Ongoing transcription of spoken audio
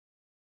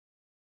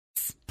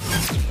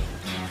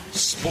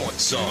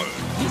Sports Zone.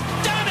 He's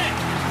done it!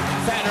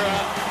 Federer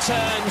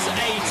turns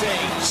 18.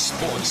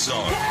 Sports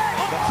Zone.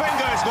 The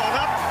finger's gone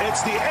up.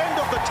 It's the end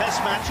of the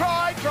test match.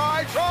 Try. It's all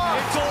over.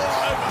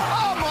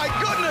 Oh, my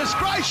goodness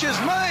gracious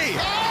me.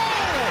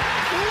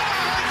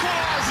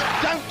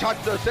 Don't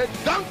touch the set.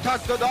 Don't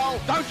touch the doll.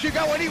 Don't you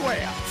go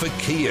anywhere. For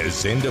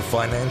Kia's end of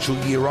financial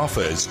year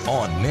offers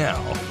on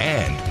now,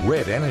 and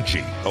Red Energy,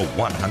 a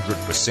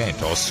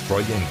 100%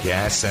 Australian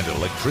gas and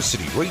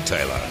electricity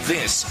retailer.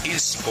 This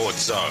is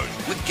Sports Zone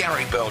with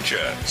Gary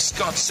Belcher,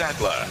 Scott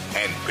Sattler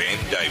and Ben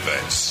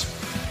Davis.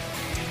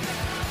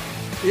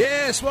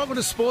 Yes, welcome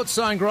to Sports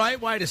Zone. Great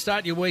way to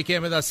start your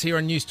weekend with us here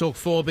on News Talk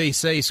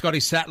 4BC. Scotty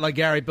Sattler,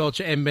 Gary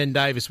Belcher and Ben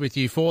Davis with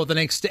you for the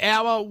next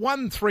hour.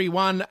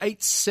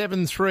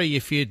 131873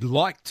 if you'd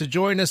like to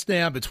join us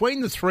now.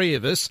 Between the three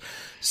of us,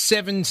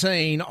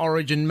 17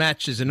 Origin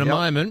matches. In a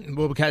moment,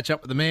 we'll catch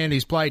up with the man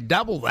who's played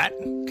double that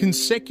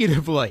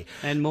consecutively.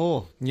 And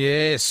more.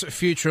 Yes,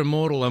 future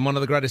immortal and one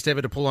of the greatest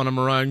ever to pull on a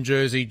maroon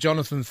jersey,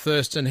 Jonathan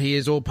Thurston. He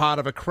is all part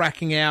of a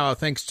cracking hour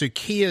thanks to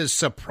Kia's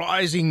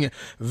surprising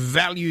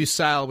value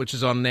sale, which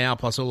is on now,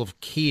 plus all of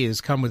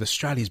Kia's come with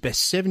Australia's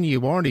best 7-year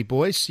warranty,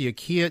 boys. See your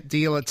Kia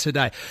dealer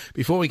today.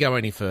 Before we go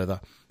any further,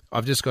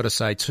 I've just got to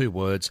say two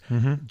words.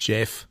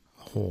 Jeff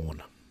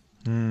Horn.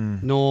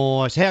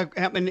 Nice.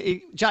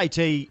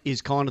 JT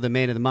is kind of the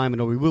man of the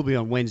moment, or we will be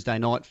on Wednesday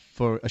night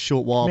for a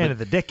short while. Man of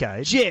the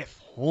decade. Jeff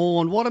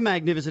Horn, what a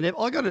magnificent...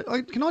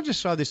 Can I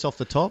just throw this off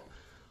the top?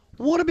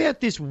 What about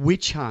this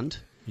witch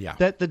hunt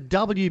that the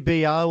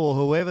WBO or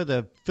whoever,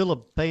 the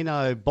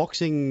Filipino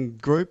boxing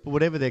group, or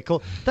whatever they're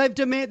called, they've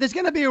demanded... There's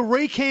going to be a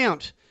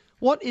recount.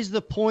 What is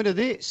the point of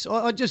this? I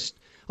know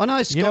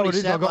Scotty, you know what it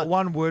is? I've got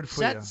one word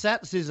for you.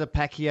 Sats is a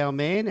Pacquiao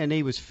man, and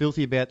he was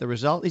filthy about the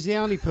result. He's the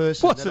only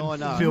person that I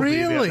know.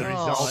 Really?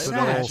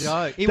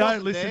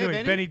 Don't listen to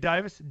him. Benny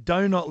Davis,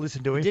 do not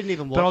listen to him. Didn't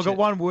even watch But I've got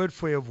one word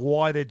for you of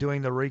why they're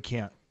doing the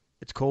recount.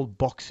 It's called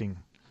boxing.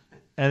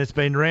 And it's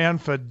been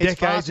around for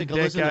decades and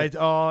decades.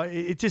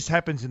 It just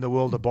happens in the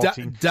world of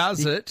boxing.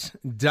 Does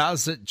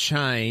it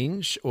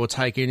change or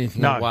take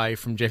anything away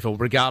from Jeff, or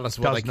regardless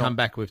of what they come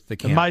back with the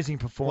count? Amazing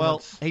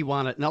performance. Well, he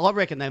won it. No, I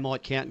reckon they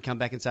might count and come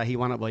back and say he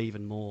won it by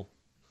even more.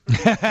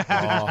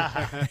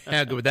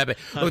 How good would that be?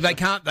 Look,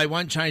 they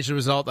won't change the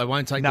result. They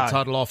won't take the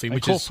title off him,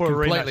 which is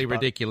completely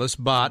ridiculous.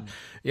 But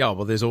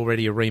there's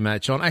already a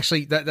rematch on.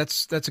 Actually,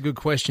 that's a good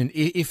question.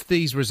 If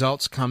these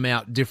results come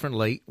out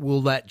differently,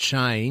 will that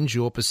change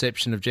your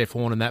perception of Jeff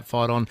Horn and that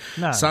fight on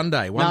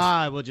Sunday?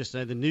 No, we'll just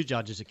say the new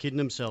judges are kidding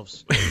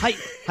themselves.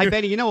 hey,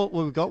 Benny, you know what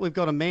we've got? We've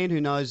got a man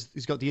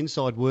who's got the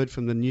inside word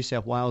from the New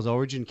South Wales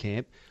Origin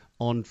camp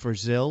on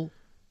Frizzell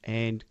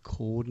and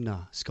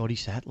Cordner, Scotty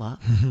Sattler.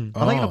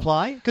 Are they going to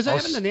play? Because they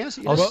haven't announced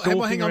it yet. I was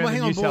stalking around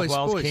the New South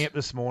Wales camp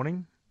this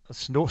morning.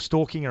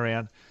 Stalking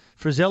around.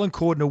 Frizzell and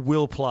Cordner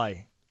will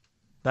play.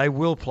 They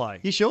will play.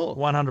 You sure?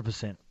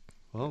 100%.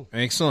 Oh.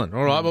 Excellent.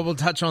 All right, well, we'll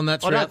touch on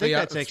that throughout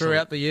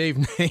the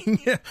evening.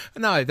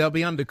 No, they'll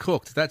be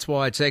undercooked. That's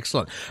why it's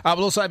excellent.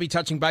 We'll also be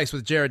touching base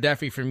with Jared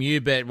Daffy from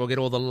UBet. We'll get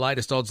all the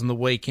latest odds on the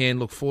weekend.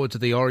 Look forward to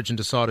the Origin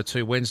Decider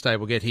 2 Wednesday.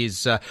 We'll get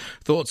his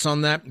thoughts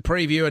on that.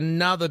 Preview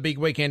another big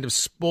weekend of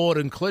sport,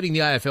 including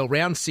the AFL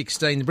Round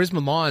 16. The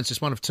Brisbane Lions,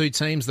 just one of two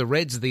teams. The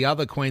Reds are the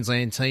other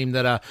Queensland team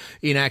that are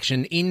in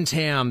action in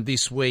town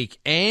this week.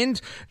 And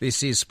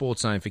this is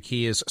Sports Zone for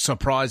Kia's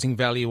surprising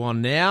value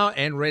on now.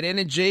 And Red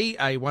Energy,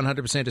 a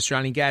 100%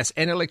 Australian gas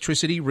and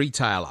electricity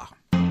retailer.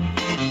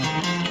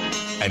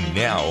 And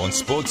now on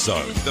Sports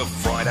Zone, the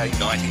Friday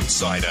Night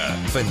Insider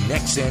for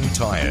Nexen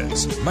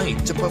Tyres.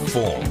 Made to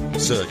perform.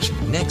 Search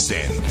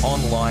Nexen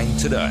online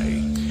today.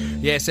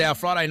 Yes, our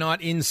Friday Night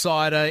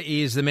Insider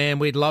is the man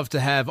we'd love to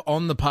have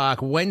on the park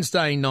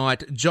Wednesday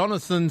night,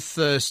 Jonathan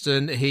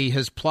Thurston. He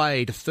has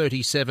played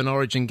 37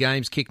 Origin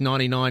games, kicked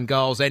 99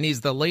 goals, and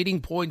is the leading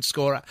point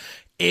scorer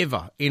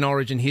ever in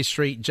Origin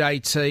history.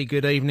 JT,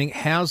 good evening.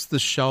 How's the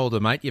shoulder,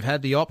 mate? You've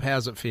had the op.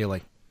 How's it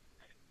feeling?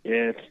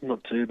 Yeah, it's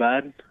not too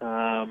bad.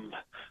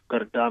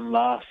 Got it done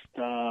last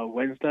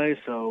Wednesday,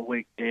 so a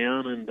week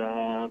down, and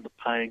the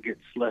pain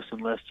gets less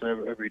and less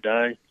every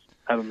day.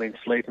 Haven't been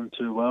sleeping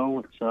too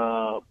well. It's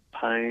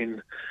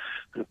pain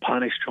and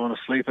punish trying to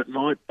sleep at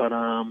night, but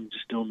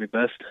just doing my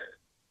best.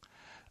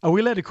 Are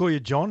we allowed to call you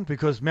John?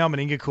 Because Mal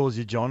Meninga calls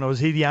you John, or is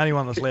he the only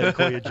one that's allowed to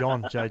call you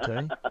John,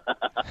 JT?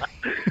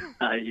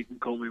 You can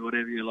call me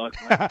whatever you like,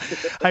 mate.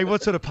 Hey,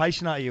 what sort of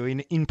patient are you?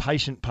 An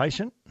inpatient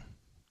patient?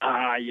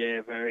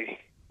 Yeah, very,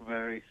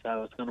 very.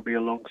 So it's going to be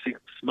a long 6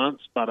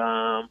 months, but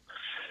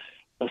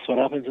that's what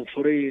happens in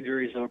footy.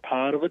 Injuries are a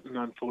part of it, and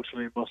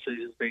unfortunately my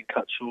season's been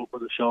cut short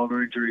with a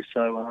shoulder injury,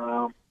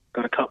 so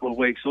got a couple of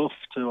weeks off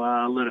to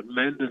let it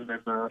mend and then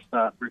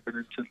start ripping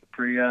into the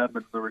prehab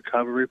and the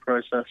recovery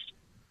process.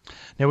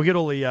 Now, we get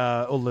all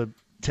the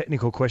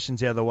technical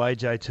questions out of the way,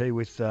 JT,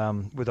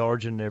 with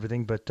Origin and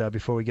everything, but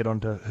before we get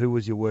on to who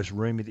was your worst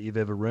roomie that you've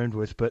ever roomed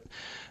with, but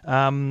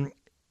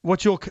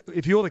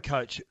if you're the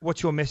coach,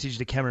 what's your message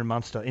to Cameron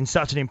Munster in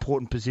such an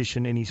important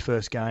position in his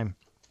first game?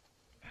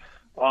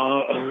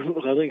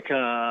 Look, I think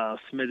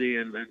Smithy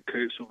and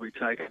Coops will be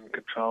taking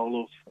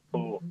control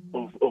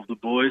of the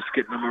boys,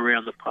 getting them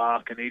around the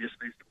park, and he just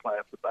needs to play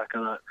off the back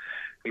of that.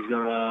 He's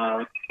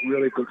got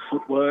really good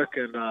footwork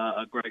and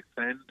a great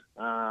fend,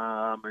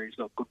 and he's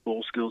got good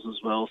ball skills as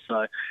well.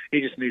 So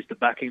he just needs to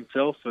back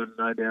himself, and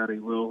no doubt he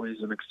will.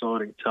 He's an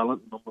exciting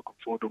talent, and I'm looking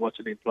forward to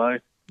watching him play.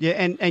 Yeah,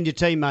 and your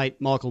teammate,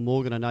 Michael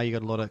Morgan, I know you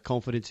got a lot of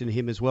confidence in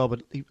him as well,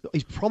 but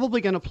he's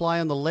probably going to play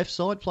on the left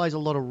side, plays a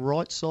lot of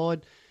right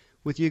side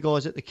with you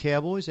guys at the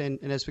Cowboys. And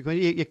as for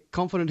Queen, you're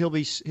confident he'll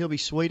be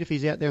sweet if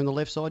he's out there on the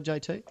left side,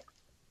 JT?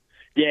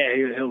 Yeah,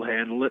 he'll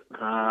handle it.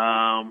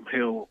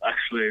 He'll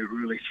actually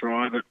really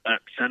thrive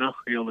at centre.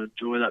 He'll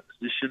enjoy that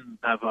position,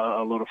 have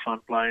a lot of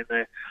fun playing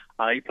there.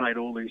 He played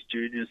all these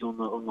juniors on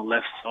the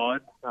left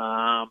side.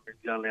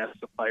 He only has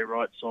to play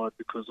right side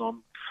because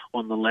I'm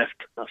on the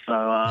left,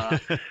 so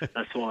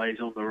that's why he's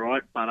on the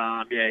right. But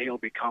yeah, he'll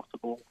be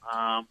comfortable.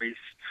 He's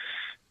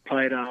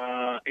played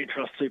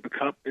Intrust Super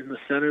Cup in the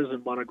centres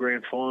and won a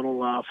grand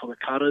final for the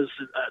Cutters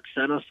at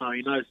centre, so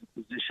he knows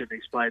the position.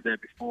 He's played there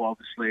before,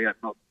 obviously,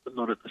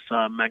 not at this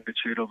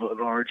magnitude of an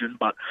Origin,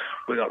 but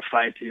we've got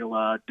faith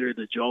he'll do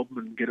the job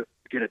and get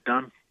it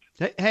done.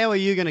 How are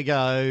you going to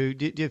go?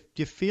 Do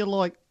you feel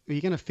like, are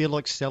you going to feel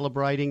like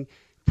celebrating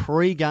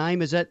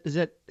pre-game? Is that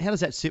how does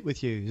that sit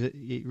with you? Is it,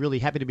 you really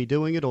happy to be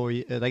doing it, or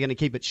are they going to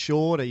keep it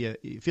short? Or you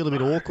feel a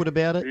bit awkward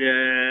about it?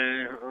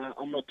 Yeah,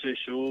 I'm not too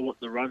sure what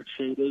the run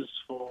sheet is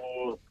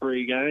for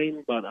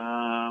pre-game, but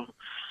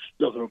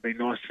look, it'll be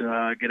nice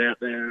to get out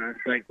there and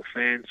thank the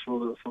fans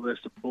for their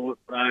support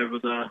over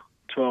the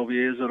 12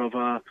 years that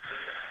I've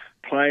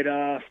played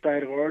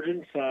State of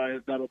Origin,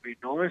 so that'll be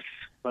nice.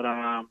 But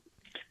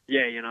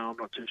yeah, I'm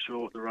not too sure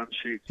what the run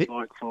sheet's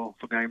like for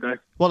game day.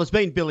 Well, it's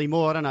been Billy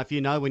Moore. I don't know if you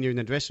know when you're in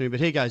the dressing room, but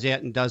he goes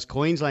out and does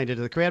Queenslander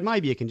to the crowd.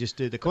 Maybe you can just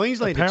do the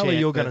Queenslander Apparently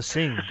chant, you're going to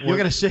sing. You're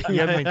going to sing. You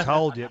haven't been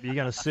told yet, but you're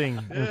going to sing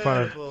in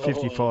front of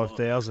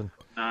 55,000.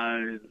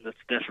 No, that's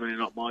definitely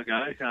not my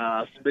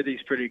go.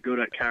 Smithy's pretty good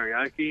at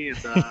karaoke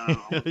and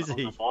on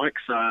the mic,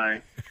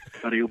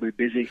 but he'll be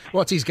busy.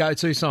 What's his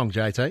go-to song,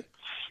 JT?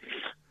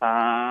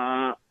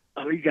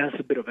 He goes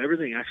a bit of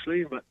everything,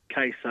 actually, but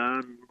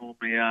K-San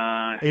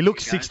normally... he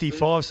looks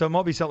 65, so it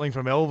might be something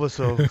from Elvis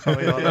or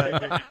something like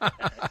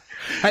that.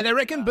 Hey, they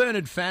reckon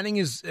Bernard Fanning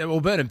is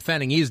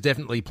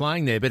definitely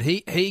playing there, but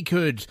he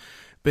could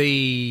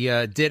be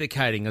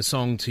dedicating a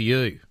song to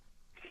you.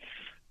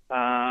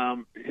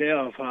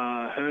 Yeah,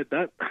 I've heard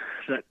that.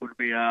 That would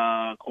be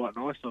quite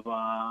nice.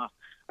 I've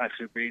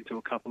actually been to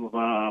a couple of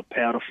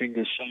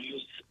Powderfinger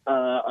shows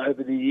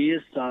over the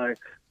years, so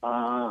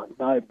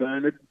know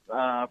Bernard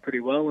pretty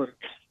well,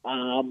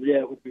 and yeah,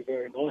 it would be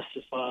very nice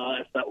if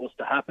that was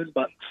to happen.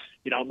 But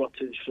I'm not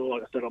too sure.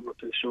 Like I said, I'm not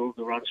too sure of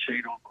the run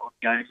sheet on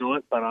game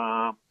night. But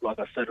like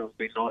I said, it would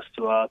be nice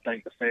to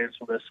thank the fans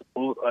for their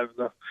support over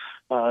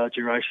the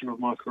duration of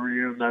my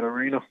career in that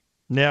arena.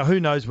 Now, who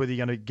knows whether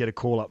you're going to get a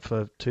call up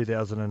for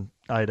 2018?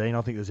 I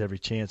think there's every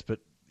chance. But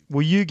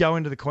will you go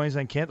into the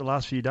Queensland camp the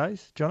last few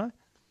days, Jono?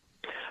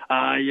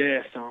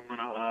 Yeah, so I'm going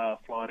to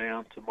fly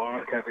down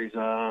tomorrow. Cavi's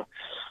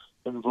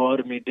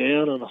invited me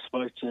down, and I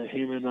spoke to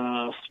him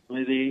and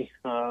Smithy,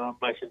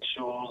 making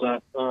sure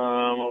that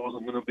I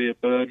wasn't going to be a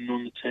burden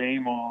on the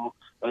team or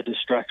a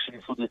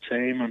distraction for the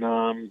team.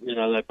 And,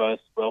 they both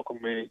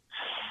welcomed me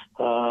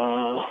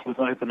with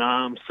open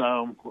arms.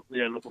 So,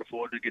 yeah, looking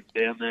forward to getting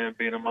down there and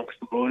being amongst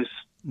the boys.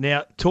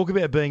 Now, talk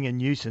about being a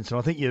nuisance, and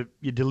I think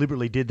you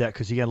deliberately did that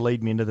because you're going to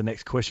lead me into the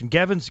next question.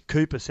 Gavin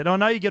Cooper said, I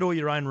know you get all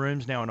your own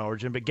rooms now in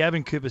Origin, but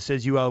Gavin Cooper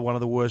says you are one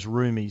of the worst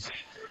roomies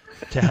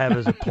to have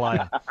as a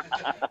player.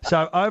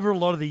 So over a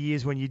lot of the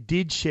years when you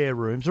did share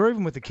rooms, or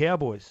even with the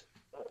Cowboys,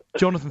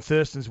 Jonathan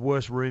Thurston's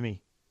worst roomie?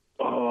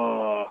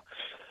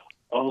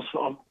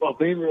 I've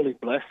been really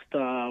blessed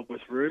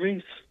with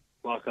roomies.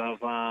 Like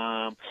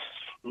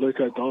Luke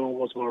O'Donnell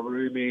was my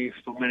roomie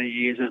for many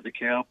years at the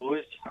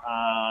Cowboys.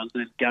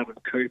 Then Gavin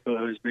Cooper,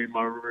 who's been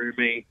my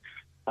roomie.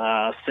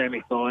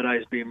 Sammy Thaiday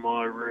has been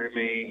my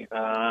roomie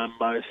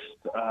most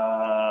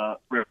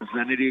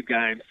representative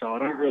games, so I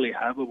don't really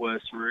have a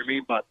worse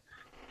roomie, but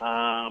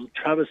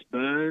Travis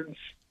Burns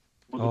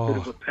was a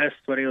bit of a pest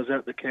when he was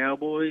at the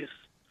Cowboys.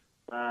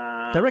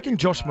 They reckon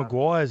Josh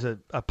Maguire's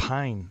a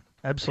pain,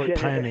 absolute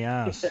pain in the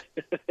arse.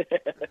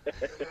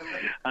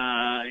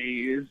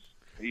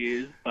 He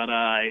is, but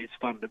he's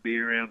fun to be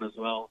around as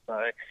well,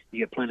 so you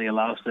get plenty of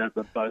laughs out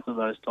of both of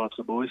those types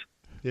of boys.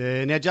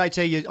 Yeah, now,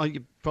 JT,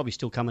 you're probably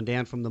still coming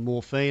down from the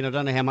morphine. I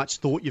don't know how much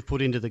thought you've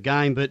put into the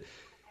game, but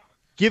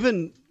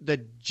given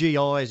that GI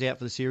is out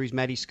for the series,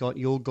 Matty Scott,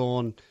 you're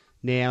gone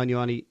now and you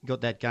only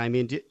got that game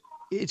in,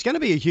 it's going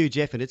to be a huge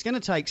effort. It's going to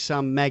take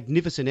some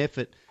magnificent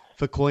effort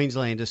for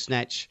Queensland to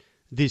snatch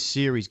this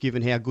series,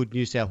 given how good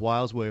New South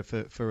Wales were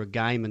for a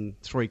game and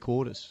 3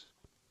 quarters.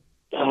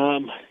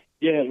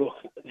 Yeah, look,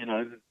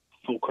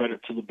 full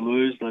credit to the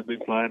Blues. They've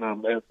been playing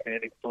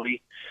outstanding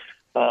footy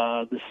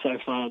so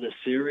far this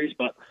series,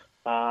 but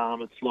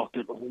it's locked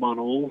at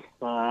 1-1.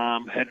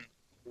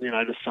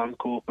 to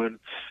Suncorp, and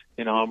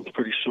I'm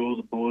pretty sure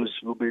the boys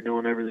will be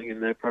doing everything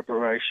in their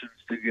preparations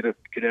to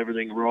get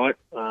everything right,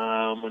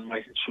 and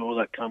making sure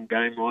that come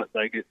game night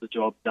they get the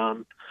job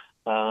done.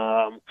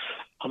 I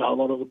know a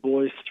lot of the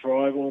boys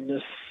thrive on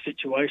this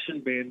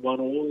situation, being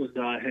 1-1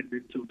 and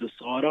heading into a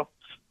decider.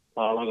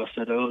 Like I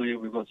said earlier,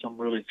 we've got some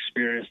really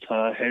experienced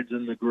heads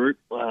in the group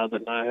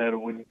that know how to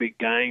win big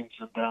games,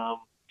 and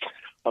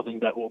I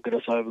think that will get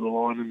us over the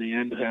line in the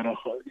end. And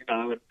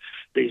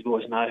these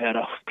boys know how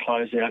to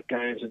close out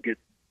games and get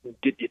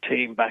your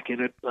team back in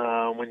it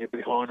when you're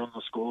behind on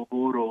the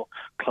scoreboard, or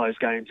close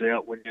games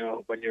out when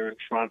you're in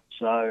front.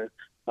 So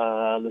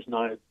there's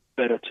no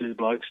better two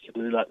blokes to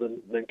do that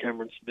than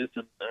Cameron Smith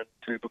and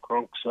Cooper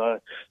Cronk.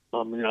 So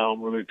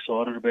I'm really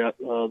excited about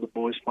the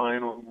boys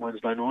playing on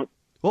Wednesday night.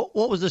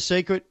 What was the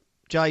secret,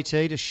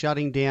 JT, to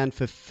shutting down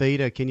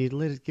Fifita? Can you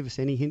give us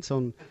any hints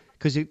on?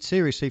 Because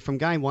seriously, from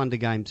game 1 to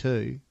game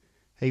 2,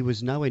 he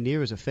was nowhere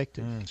near as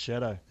effective.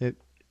 Shadow. Yeah,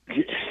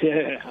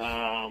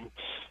 I'm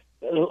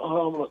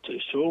not too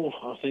sure.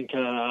 I think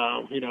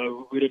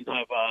we didn't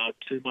have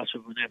too much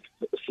of an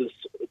emphasis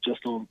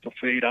just on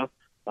Fifita.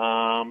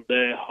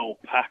 Their whole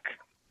pack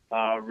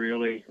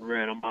really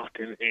ran amok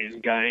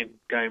in game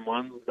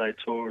 1. They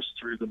tore us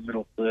through the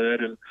middle third,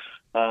 and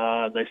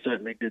they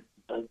certainly did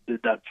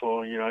that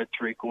for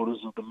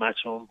 3/4 of the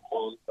match on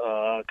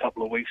a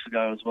couple of weeks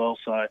ago as well.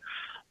 So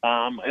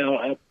our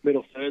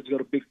middle third's got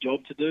a big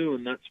job to do,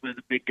 and that's where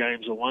the big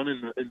games are won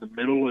in the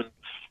middle. And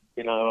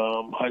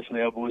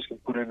hopefully our boys can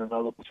put in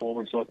another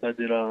performance like they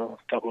did a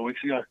couple of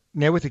weeks ago.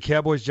 Now with the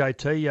Cowboys,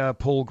 JT,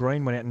 Paul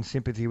Green went out in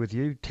sympathy with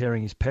you,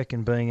 tearing his pec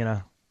and being in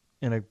a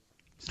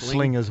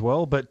sling as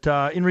well. But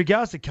in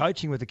regards to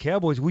coaching with the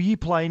Cowboys, will you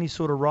play any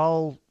sort of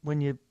role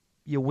when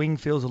your wing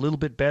feels a little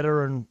bit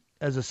better and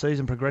as the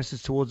season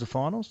progresses towards the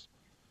finals?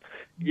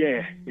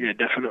 Yeah,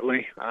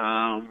 definitely.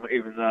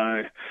 Even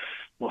though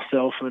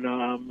myself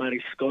and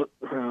Matty Scott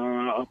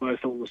are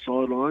both on the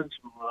sidelines,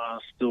 we'll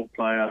still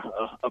play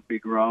a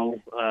big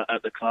role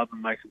at the club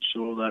and making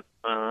sure that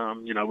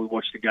we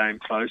watch the game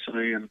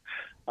closely and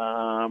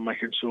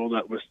making sure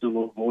that we're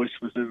still a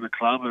voice within the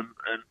club and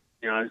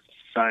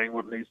saying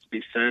what needs to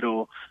be said,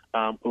 or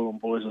pulling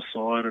boys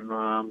aside and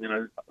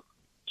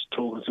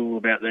talking to them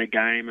about their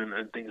game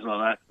and things like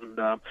that. And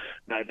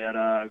no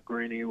doubt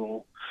Greenie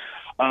will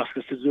ask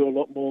us to do a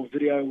lot more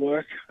video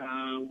work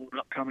with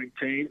upcoming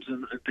teams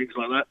and things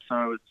like that.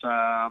 So it's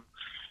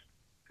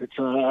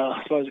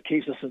I suppose it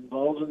keeps us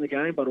involved in the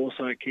game, but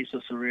also it keeps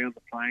us around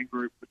the playing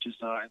group, which is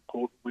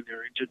important when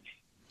you're injured.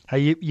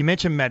 Hey, you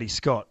mentioned Matty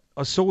Scott.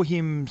 I saw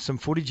him some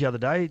footage the other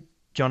day,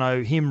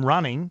 Jono, him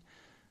running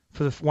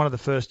for one of the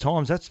first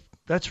times.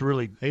 That's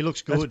really... He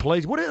looks good. That's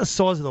pleased. What are the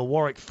size of the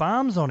Warwick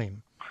Farms on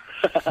him?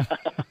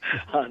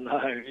 I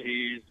know,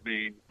 he's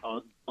been,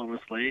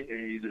 honestly,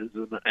 he's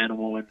an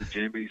animal in the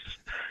gym. He's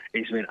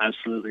been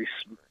absolutely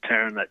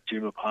tearing that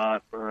gym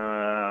apart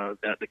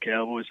at the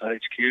Cowboys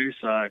HQ.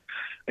 So,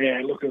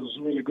 yeah, look, it was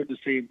really good to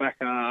see him back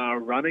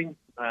running.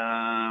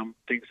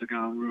 Things are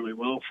going really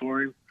well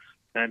for him.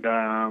 And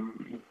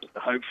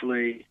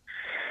hopefully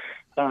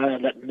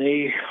that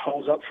knee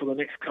holds up for the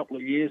next couple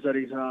of years that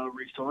he's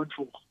re-signed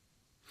for.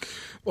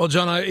 Well,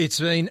 Jono, it's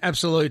been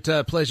absolute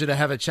pleasure to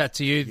have a chat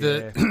to you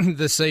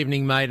this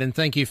evening, mate, and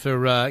thank you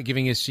for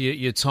giving us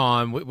your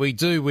time. We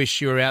do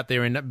wish you were out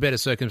there in better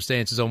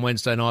circumstances on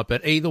Wednesday night,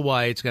 but either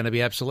way, it's going to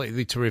be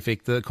absolutely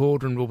terrific. The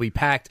Cauldron will be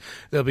packed.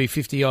 There'll be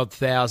 50-odd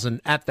thousand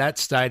at that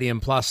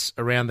stadium, plus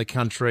around the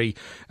country,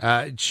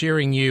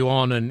 cheering you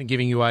on and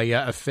giving you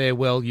a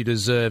farewell you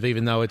deserve,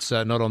 even though it's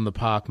not on the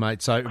park,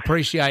 mate. So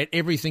appreciate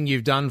everything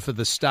you've done for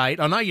the state.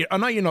 I know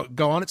you're not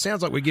gone. It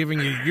sounds like we're giving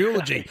you a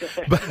eulogy,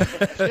 but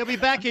he'll be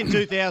back in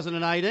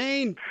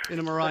 2018 in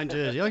a maroon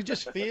jersey. I can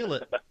just feel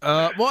it.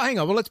 Well, hang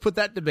on. Well, let's put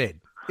that to bed.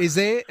 Is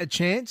there a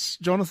chance,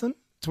 Jonathan,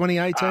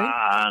 2018?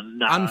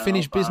 No.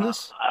 Unfinished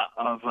business?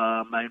 I've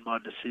made my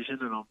decision,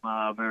 and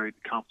I'm very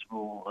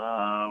comfortable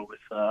with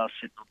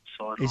sitting on the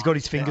side. He's got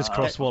his fingers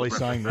crossed while he's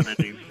saying this.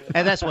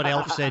 And that's what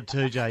Elf said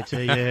too,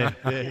 JT.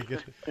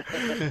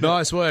 Yeah.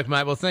 Nice work,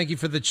 mate. Well, thank you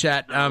for the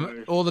chat.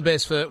 All the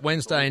best for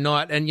Wednesday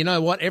night. And you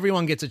know what?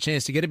 Everyone gets a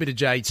chance to get a bit of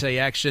JT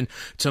action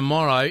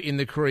tomorrow in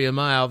the Courier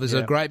Mail. There's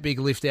a great big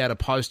lift out, a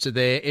poster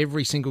there.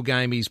 Every single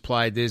game he's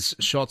played, there's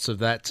shots of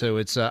that too.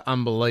 It's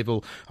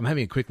unbelievable. I'm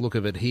having a quick look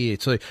of it here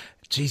too.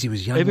 Jeez, he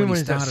was young even when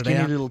he started that skinny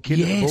out. Little kid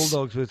with the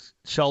Bulldogs with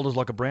shoulders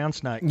like a brown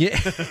snake. Yeah.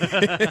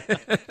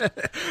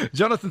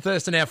 Jonathan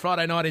Thurston, our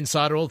Friday Night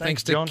Insider, all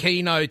thanks to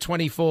Keno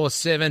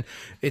 24/7.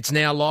 It's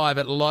now live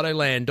at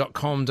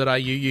lottoland.com.au.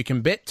 You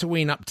can bet to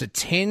win up to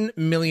 $10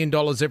 million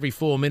every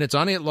 4 minutes.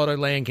 Only at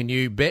Lottoland can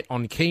you bet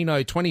on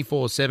Keno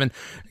 24/7.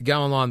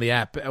 Go online, the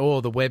app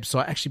or the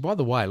website. Actually, by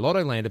the way,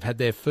 Lottoland have had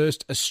their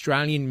first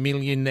Australian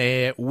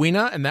millionaire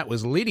winner, and that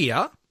was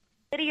Lydia.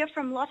 Lydia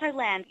from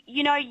Lottoland.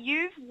 You know,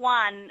 you've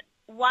won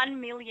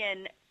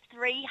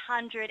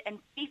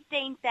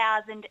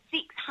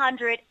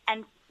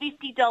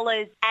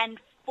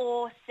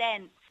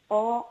 $1,315,650.04.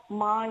 Oh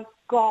my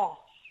gosh.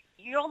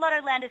 You're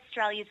Lottoland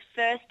Australia's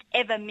first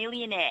ever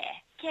millionaire.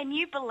 Can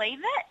you believe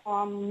it?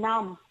 I'm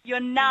numb.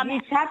 You're numb.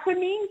 It's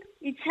happening.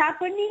 It's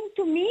happening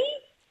to me.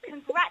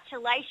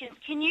 Congratulations.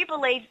 Can you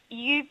believe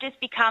you've just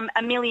become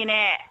a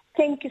millionaire?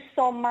 Thank you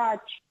so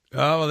much.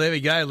 Oh, well, there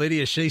we go,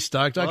 Lydia. She's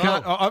stoked.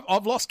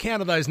 I've lost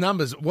count of those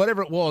numbers.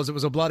 Whatever it was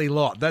a bloody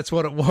lot. That's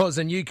what it was,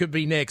 and you could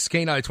be next.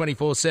 Keno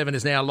 24/7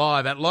 is now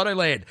live at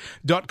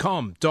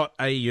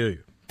lottoland.com.au.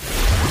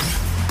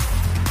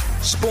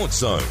 Sports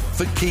Zone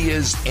for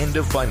Kia's end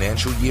of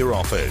financial year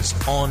offers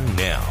on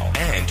now.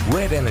 And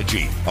Red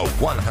Energy, a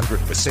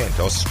 100%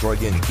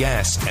 Australian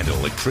gas and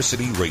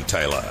electricity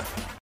retailer.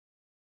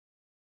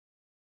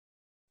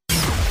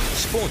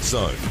 Sports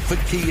Zone for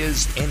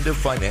Kia's end of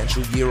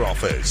financial year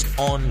offers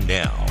on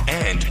now.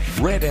 And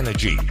Red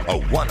Energy, a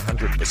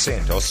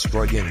 100%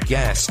 Australian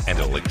gas and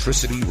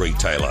electricity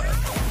retailer.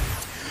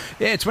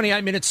 Yeah,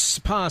 28 minutes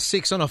past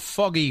 6 on a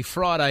foggy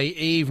Friday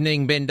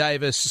evening. Ben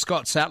Davis,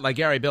 Scott Sattler,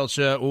 Gary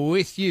Belcher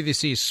with you.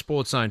 This is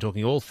Sports Zone,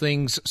 talking all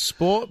things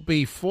sport.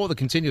 Before the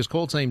continuous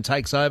call team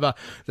takes over,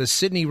 the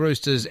Sydney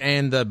Roosters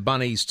and the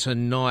Bunnies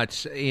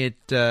tonight at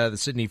the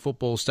Sydney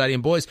Football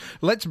Stadium. Boys,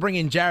 let's bring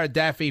in Jared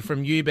Daffy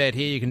from UBet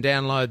here. You can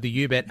download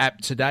the UBet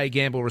app today.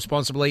 Gamble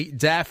responsibly.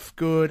 Daff,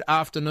 good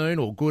afternoon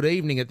or good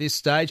evening at this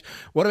stage.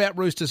 What about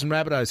Roosters and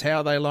Rabbitohs? How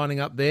are they lining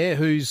up there?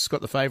 Who's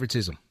got the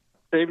favouritism?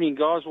 Evening,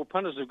 guys. Well,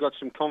 punters have got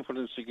some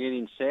confidence again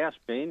in South,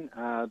 Ben.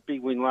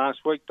 Big win last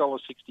week,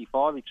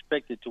 $1.65.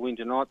 Expected to win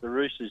tonight. The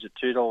Roosters at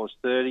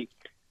 $2.30.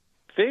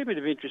 Fair bit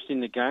of interest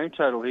in the game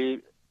total here.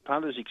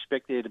 Punters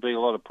expect there to be a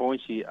lot of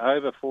points here.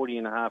 Over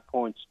 40.5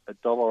 points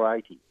at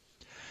 $1.80.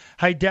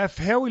 Hey, Daff,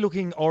 how are we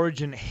looking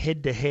Origin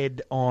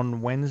head-to-head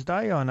on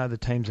Wednesday? I know the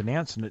team's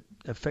announced and it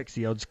affects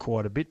the odds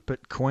quite a bit,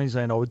 but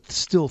Queensland, I would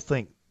still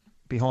think,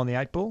 behind the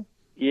 8 ball?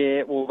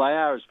 Yeah, well, they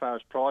are as far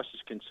as price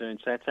is concerned.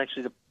 So it's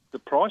actually the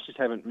prices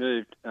haven't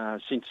moved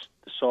since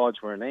the sides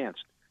were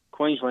announced.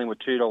 Queensland were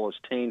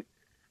 $2.10,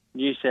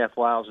 New South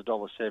Wales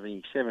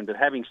 $1.77. But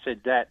having said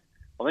that,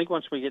 I think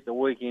once we get the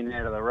weekend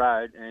out of the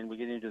road and we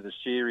get into the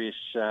serious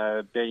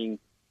betting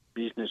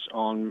business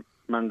on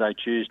Monday,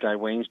 Tuesday,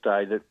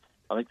 Wednesday, that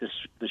I think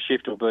the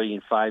shift will be in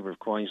favour of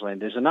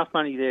Queensland. There's enough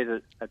money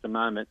there at the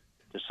moment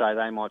to say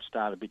they might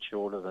start a bit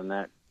shorter than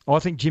that. I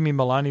think Jimmy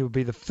Maloney would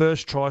be the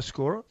first try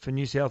scorer for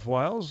New South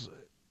Wales.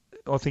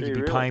 I think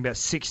you'd be paying about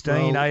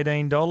 $16,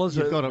 $18.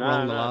 You've got it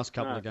wrong the last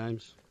couple of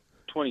games.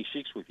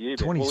 26 with you.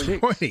 26?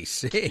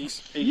 26?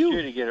 He's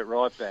due to get it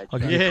right, Badge. I'll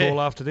give you a call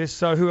after this.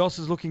 So who else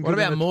is looking good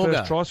at the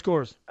first try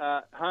scorers?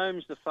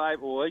 Holmes, the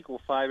favourite, or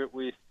equal favourite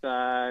with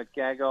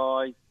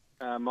Gagai,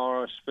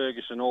 Morris,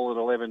 Ferguson, all at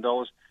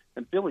 $11.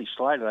 And Billy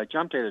Slater, they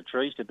jumped out of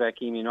trees to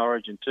back him in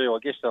Origin too. I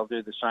guess they'll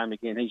do the same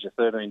again. He's a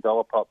 $13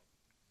 pop.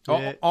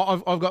 Yeah.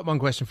 I've got one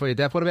question for you,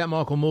 Daff. What about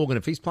Michael Morgan?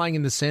 If he's playing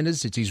in the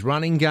centres, it's his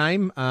running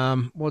game.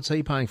 What's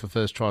he paying for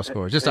first try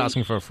scorer? Just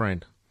asking for a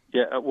friend.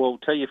 Yeah, well,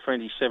 tell your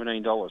friend he's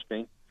 $17,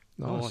 Ben.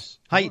 Nice.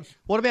 Hey,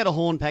 what about a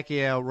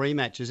Horn-Pacquiao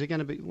rematch? Is it going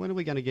to be? When are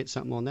we going to get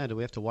something on that? Do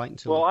we have to wait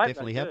until it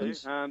definitely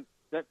happens?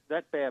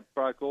 That bout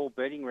broke all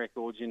betting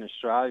records in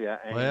Australia.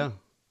 And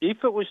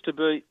if it was to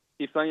be,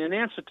 if they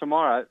announce it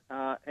tomorrow,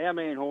 our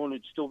man Horn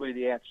would still be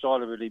the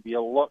outside of it. He'd be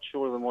a lot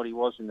shorter than what he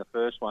was in the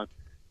first one.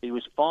 He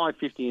was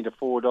 $5.50 into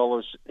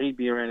 $4. He'd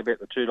be around about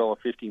the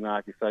 $2.50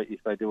 mark if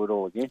they do it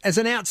all again. As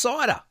an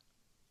outsider,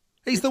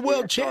 he's the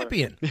world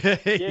champion. Yeah,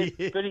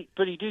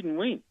 but he didn't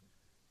win.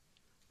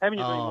 Haven't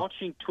you been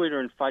watching Twitter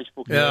and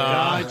Facebook?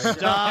 Don't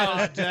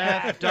start,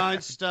 Dad.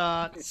 Don't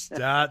start.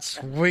 Start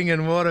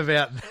swinging. What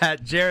about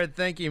that? Jared,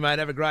 thank you, mate.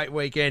 Have a great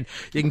weekend.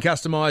 You can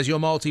customise your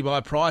multi by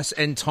price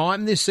and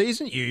time this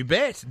season. You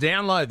bet.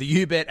 Download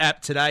the UBet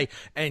app today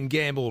and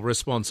gamble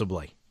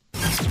responsibly.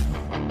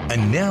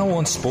 And now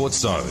on Sports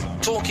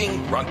Zone,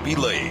 talking rugby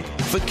league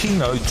for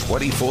Keno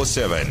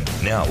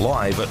 24/7. Now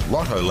live at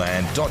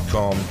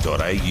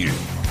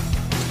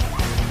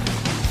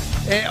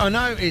lottoland.com.au. Yeah, I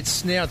know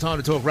it's now time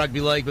to talk rugby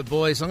league, but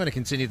boys, I'm going to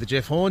continue the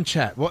Jeff Horn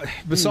chat. What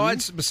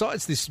besides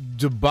this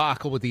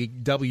debacle with the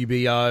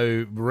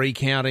WBO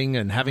recounting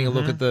and having a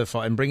look at the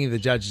fight and bringing the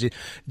judges in,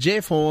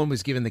 Jeff Horn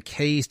was given the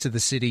keys to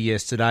the city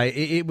yesterday.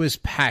 It was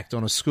packed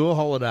on a school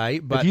holiday.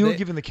 But if you were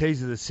given the keys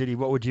to the city,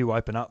 what would you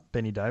open up,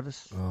 Benny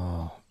Davis?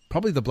 Oh,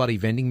 probably the bloody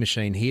vending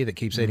machine here that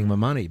keeps eating my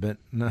money, but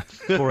no.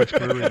 4X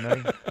Brewery,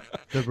 no.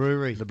 The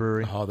brewery.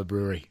 Oh, the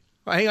brewery.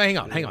 Oh, hang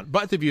on.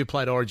 Both of you have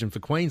played Origin for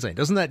Queensland.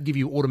 Doesn't that give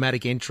you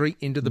automatic entry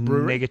into the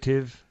brewery?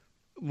 Negative.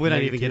 We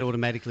don't even get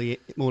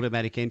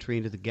automatic entry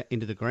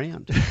into the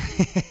ground. We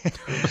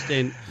just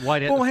then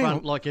wait out the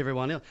front like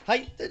everyone else.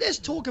 Hey, let's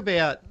talk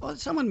about.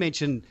 Someone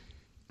mentioned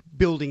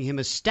building him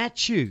a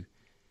statue.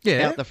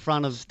 Out the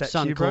front of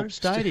Suncorp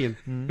Stadium.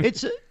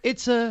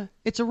 It's a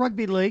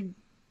rugby league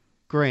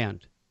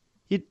ground.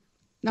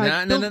 Put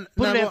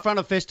it out front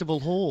of Festival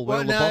Hall. Where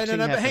all the boxing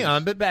happens. But hang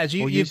on, but Badge,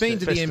 you've been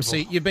to the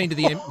MC. You've been to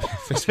the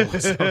festival.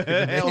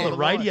 All the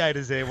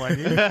radiators there, won't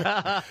you?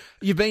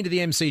 You've been to the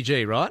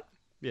MCG, right?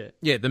 Yeah.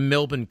 Yeah, the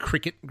Melbourne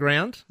Cricket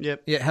Ground.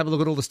 Yep. Yeah, have a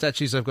look at all the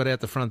statues they've got out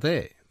the front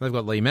there. They've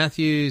got Lee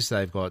Matthews,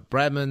 they've got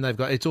Bradman,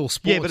 it's all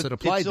sports that are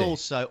played there. It's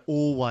also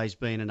always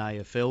been an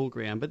AFL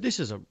ground, but this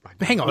is a...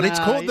 Hang on, it's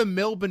called the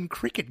Melbourne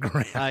Cricket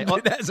Ground.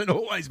 It hasn't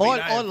always been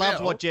AFL. I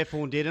loved what Jeff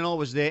Horn did, and I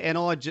was there, and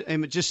I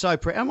am just so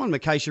proud. I'm on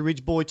Acacia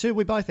Ridge boy too.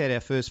 We both had our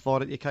first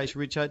fight at the Acacia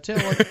Ridge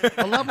Hotel.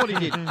 I love what he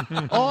did.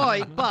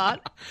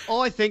 But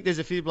I think there's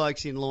a few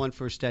blokes in line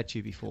for a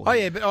statue before. Oh,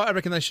 yeah, but I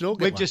reckon they should all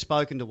get one. We've just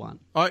spoken to one.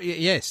 Oh,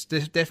 yes,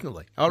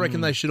 definitely. I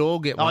reckon they should all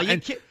get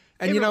one.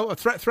 And you know,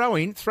 throw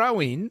in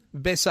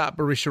Bessart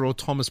Berisha or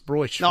Thomas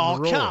Broich.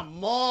 Oh,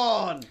 come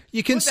on!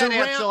 You can put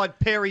that outside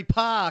Perry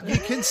Park. You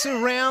can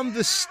surround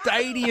the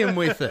stadium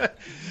with it.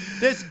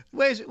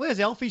 Where's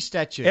Alfie's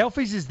statue?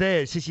 Alfie's is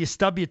there. It's just you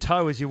stub your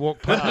toe as you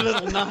walk past. A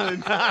little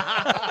gnome.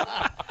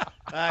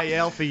 Hey,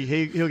 Alfie,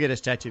 he'll get a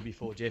statue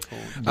before Jeff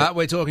Horn.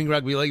 We're talking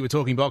rugby league, we're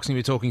talking boxing,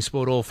 we're talking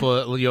sport, all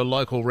for your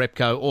local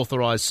Repco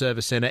authorised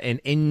service centre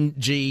and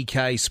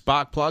NGK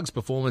Spark Plugs.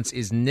 Performance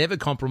is never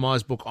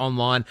compromised. Book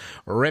online,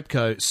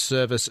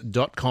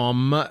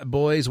 repcoservice.com.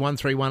 Boys,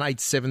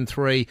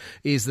 131873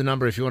 is the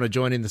number if you want to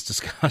join in this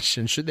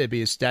discussion. Should there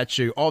be a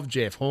statue of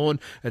Jeff Horn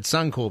at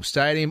Suncorp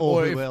Stadium?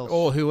 Or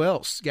who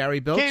else?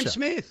 Gary Belcher. Cam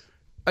Smith.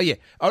 Oh yeah,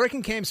 I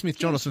reckon Cam Smith,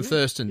 Jonathan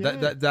Thurston,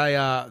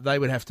 yeah. they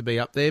would have to be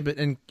up there. But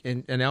and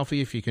Alfie,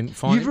 if you can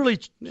find, you've really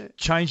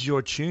changed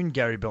your tune,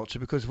 Gary Belcher,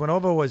 because when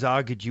I've always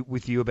argued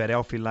with you about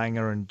Alfie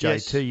Langer and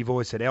JT, you've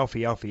always said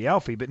Alfie.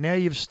 But now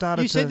you've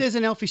started. You said there's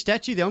an Alfie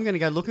statue there. I'm going to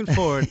go looking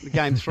for it.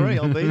 Game 3,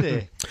 I'll be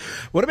there.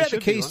 What about the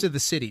keys to the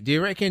city? Do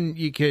you reckon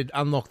you could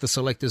unlock the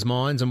selectors'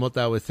 minds and what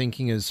they were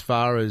thinking as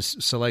far as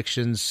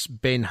selections?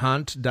 Ben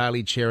Hunt,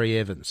 Daly Cherry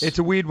Evans. It's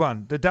a weird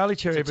one. The Daly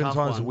Cherry Evans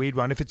one's a weird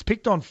one. If it's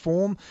picked on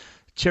form,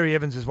 Cherry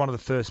Evans is one of the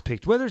first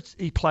picked. Whether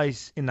he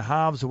plays in the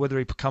halves or whether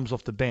he comes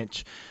off the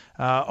bench,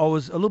 I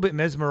was a little bit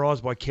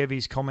mesmerised by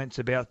Kevy's comments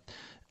about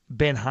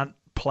Ben Hunt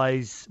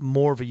plays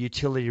more of a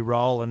utility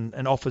role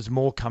and offers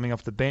more coming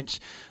off the bench.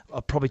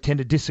 I probably tend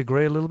to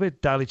disagree a little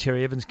bit. Daly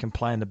Cherry Evans can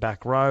play in the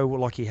back row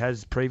like he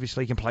has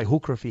previously. He can play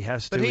hooker if he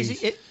has to. But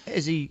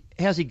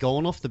how's he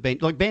gone off the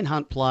bench? Like Ben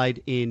Hunt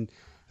played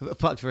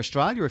for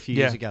Australia a few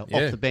years ago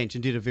off the bench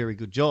and did a very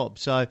good job.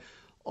 So...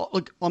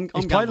 Look,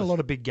 he's played a lot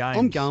of big games.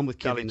 I'm going with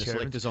Kevin the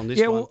selectors on this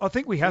one. Yeah, well, I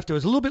think we have to.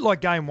 It's a little bit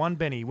like Game 1,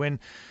 Benny,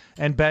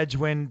 and Badge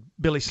when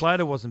Billy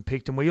Slater wasn't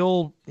picked, and we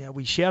all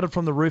we shouted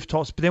from the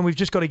rooftops, but then we've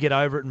just got to get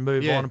over it and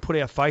move on and put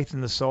our faith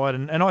in the side,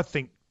 and I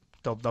think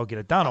they'll get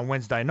it done on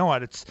Wednesday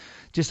night. It's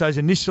just those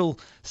initial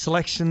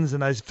selections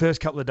and those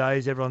first couple of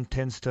days, everyone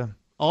tends to...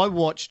 I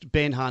watched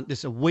Ben Hunt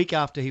this a week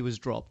after he was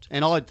dropped,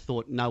 and I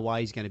thought, no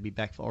way he's going to be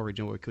back for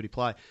Origin or could he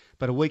play.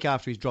 But a week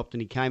after he's dropped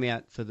and he came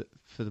out for the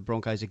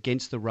Broncos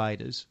against the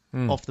Raiders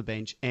off the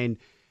bench, and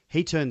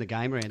he turned the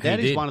game around.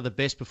 That is one of the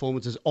best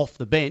performances off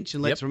the bench,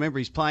 and let's remember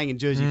he's playing in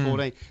jersey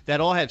 14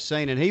 that I have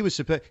seen, and he was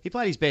superb. He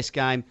played his best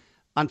game,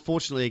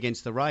 unfortunately,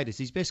 against the Raiders,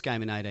 his best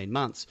game in 18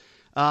 months.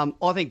 I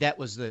think that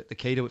was the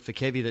key to it for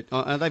Kevy, that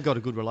they've got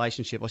a good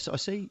relationship. I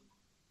see...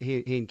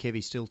 He and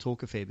Kevy still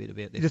talk a fair bit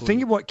about their The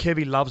thing of what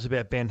Kevy loves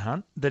about Ben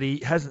Hunt that he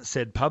hasn't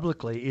said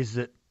publicly is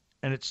that,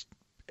 and it's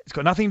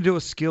got nothing to do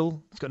with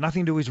skill, it's got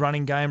nothing to do with his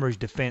running game or his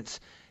defence.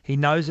 He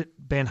knows that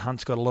Ben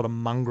Hunt's got a lot of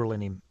mongrel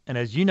in him. And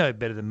as you know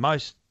better than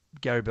most,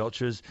 Gary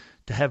Belcher, is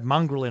to have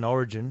mongrel in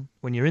Origin,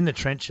 when you're in the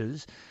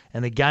trenches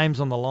and the game's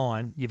on the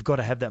line, you've got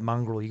to have that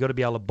mongrel. You've got to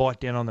be able to bite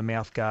down on the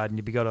mouth guard and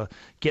you've got to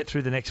get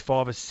through the next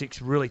 5 or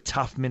 6 really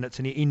tough minutes.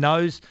 And he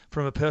knows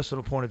from a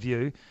personal point of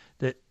view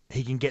that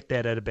he can get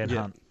that out of Ben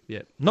Hunt.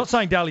 Yeah. Not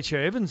saying Daly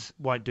Cherry Evans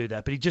won't do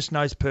that, but he just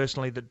knows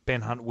personally that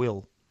Ben Hunt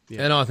will.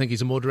 Yeah. And I think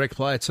he's a more direct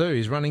player too.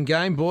 He's running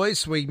game,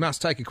 boys. We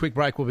must take a quick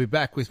break. We'll be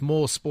back with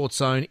more Sports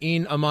Zone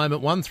in a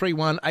moment.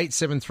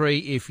 131873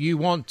 if you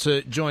want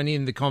to join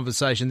in the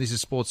conversation. This is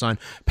Sports Zone,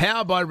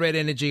 powered by Red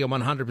Energy, a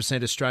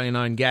 100%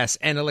 Australian-owned gas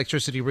and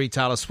electricity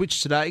retailer.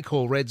 Switch today.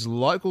 Call Red's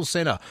local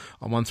centre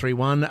on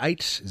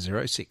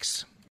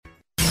 131806.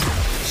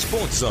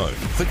 Sports Zone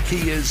for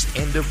Kia's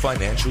end of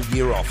financial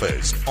year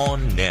offers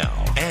on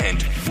now.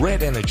 And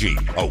Red Energy,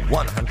 a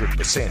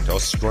 100%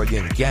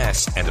 Australian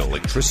gas and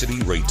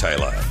electricity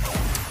retailer.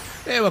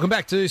 Yeah, welcome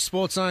back to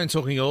Sports Zone,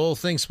 talking all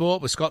things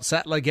sport with Scott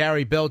Sattler,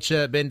 Gary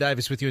Belcher, Ben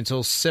Davis with you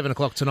until 7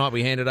 o'clock tonight.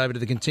 We hand it over to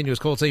the continuous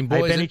call team,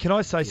 boys. Hey, Benny, can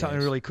I say something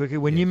really quickly?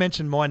 When you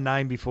mentioned my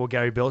name before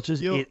Gary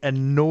Belcher's, it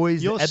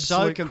annoys the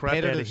absolute crap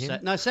out of him.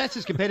 No, Sats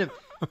is competitive.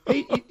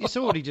 You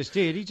saw what he just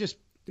did. He just...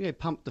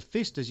 pumped the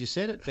fist as you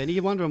said it, Benny.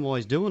 You're wondering why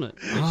he's doing it.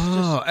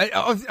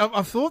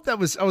 I thought that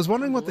was... I was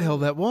wondering what the hell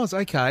that was.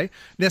 Okay.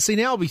 Now,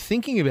 now I'll be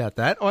thinking about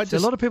that. A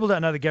lot of people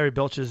don't know that Gary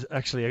Belcher's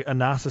actually a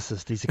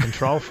narcissist. He's a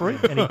control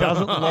freak, and he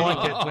doesn't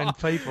like it when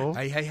people...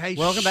 Hey.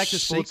 Welcome back to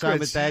Sports Zone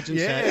with Badge and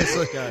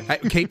Sats.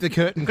 Hey, keep the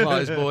curtain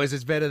closed, boys.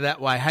 It's better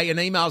that way. Hey, an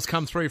email's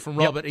come through from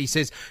Robert. He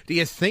says, do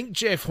you think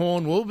Jeff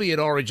Horn will be at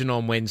Origin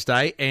on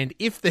Wednesday? And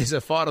if there's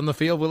a fight on the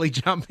field, will he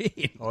jump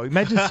in? Oh,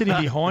 imagine sitting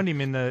behind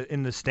him in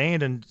the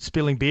stand and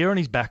spilling beer on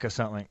his back or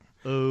something.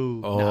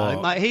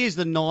 No, mate, he is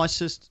the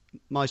nicest,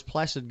 most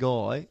placid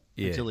guy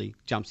until he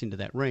jumps into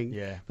that ring.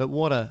 Yeah. But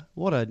what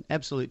an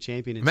absolute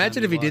champion.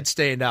 Imagine if he did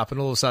stand up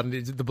and all of a sudden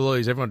the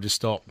Blues, everyone just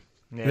stopped.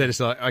 Yeah. They're just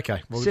like,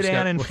 okay. We'll sit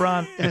down in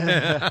front.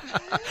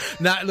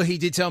 No, look, he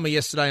did tell me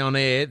yesterday on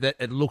air that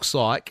it looks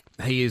like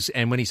he is,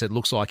 and when he said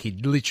looks like,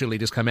 he'd literally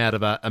just come out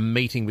of a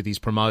meeting with his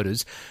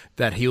promoters,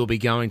 that he'll be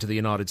going to the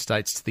United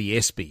States to the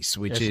ESPYs,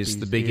 which is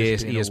the big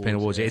ESPN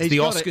Awards. It's the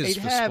Oscars for sport.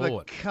 He'd have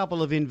a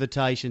couple of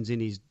invitations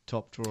in his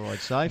top drawer, I'd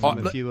say,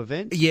 from a few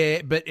events.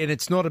 Yeah, and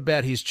it's not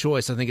about his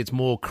choice. I think it's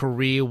more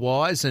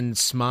career-wise and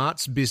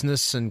smarts,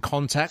 business and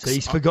contacts. So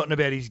he's forgotten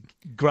about his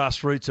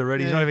grassroots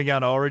already. Yeah. He's not even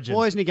going to Origin.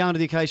 Why isn't he going to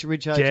the Acacia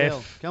Ridge Hotel?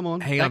 Jeff. Come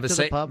on, hang on, but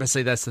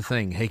see, that's the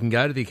thing. He can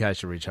go to the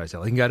Acacia Ridge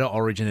Hotel. He can go to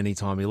Origin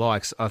anytime he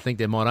likes. I think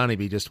there might only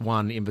be just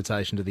one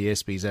invitation to the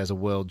ESPYs as a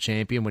world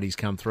champion when he's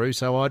come through,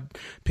 so I'd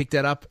pick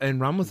that up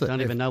and run with it. I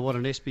don't even know what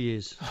an ESPY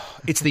is.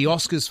 It's the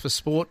Oscars for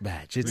Sport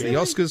badge. It's the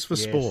Oscars for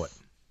Sport.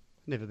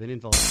 Never been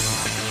involved.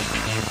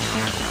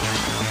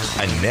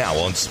 And now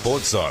on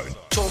Sports Zone,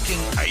 talking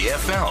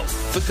AFL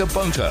for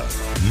Kubota,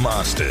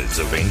 Masters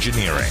of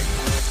Engineering.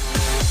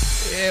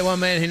 Yeah, one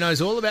man who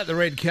knows all about the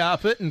red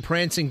carpet and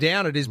prancing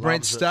down at his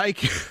Brent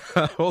Steak.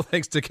 All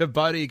thanks to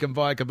Kubota. You can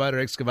buy a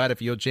Kubota excavator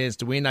for your chance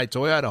to win a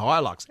Toyota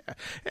Hilux.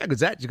 How good's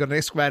that? You've got an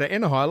excavator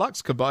and a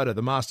Hilux. Kubota,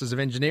 the Masters of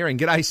Engineering.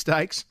 G'day,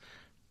 Steaks.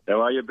 How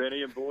are you,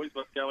 Benny and boys?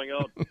 What's going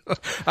on?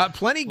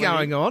 Plenty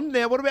going on.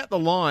 Now, what about the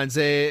Lions?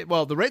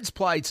 Well, the Reds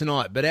play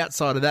tonight, but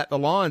outside of that, the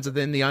Lions are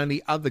then the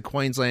only other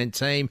Queensland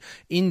team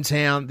in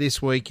town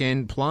this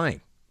weekend playing.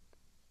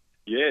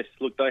 Yes,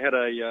 look, they had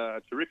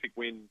a terrific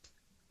win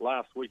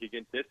last week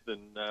against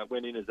Essendon.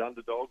 Went in as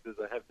underdogs, as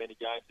they have many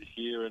games this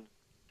year,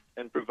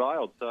 and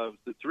prevailed. So it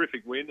was a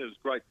terrific win. It was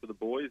great for the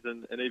boys,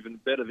 and even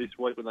better this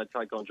week when they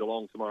take on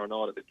Geelong tomorrow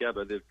night at the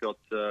Gabba.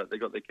 They've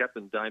got their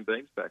captain, Dane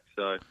Beams, back.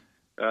 So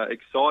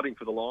exciting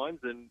for the Lions,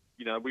 and,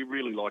 we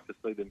really like to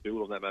see them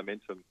build on that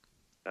momentum.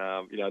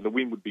 The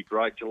win would be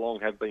great.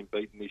 Geelong have been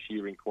beaten this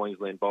year in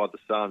Queensland by the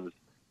Suns.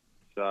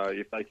 So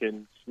if they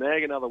can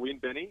snag another win,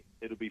 Benny,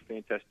 it'll be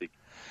fantastic.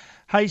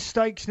 Hey,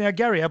 Stakes, now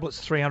Gary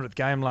Ablett's 300th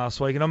game last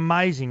week, an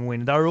amazing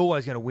win. They were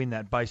always going to win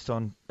that based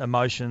on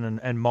emotion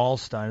and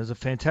milestone. It was a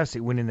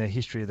fantastic win in the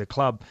history of the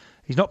club.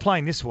 He's not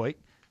playing this week,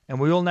 and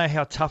we all know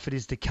how tough it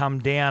is to come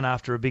down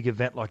after a big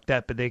event like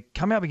that, but they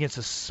come up against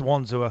the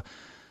Swans, who are,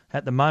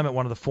 at the moment,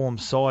 one of the form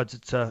sides.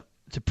 It's a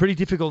pretty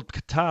difficult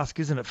task,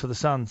 isn't it, for the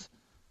Suns?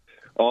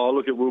 Oh,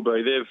 look, it will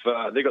be.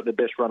 They've got their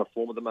best run of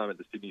form at the moment,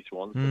 the Sydney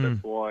Swans. So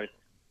that's why.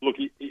 Look,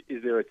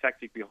 is there a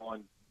tactic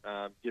behind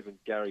giving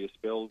Gary a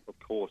spell? Of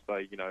course,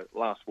 they,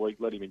 last week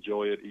let him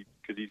enjoy it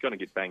because he's going to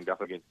get banged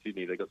up against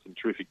Sydney. They've got some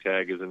terrific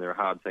taggers and they're a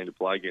hard team to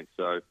play against.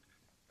 So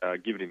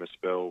giving him a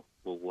spell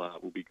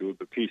will be good.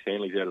 But Pierce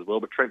Hanley's out as well.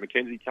 But Trent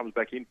McKenzie comes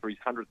back in for his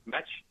 100th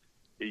match.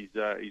 He's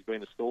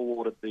been a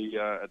stalwart at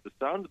the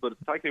Suns, but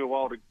it's taken him a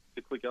while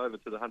to click over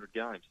to the 100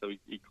 games. So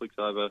he clicks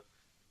over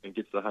and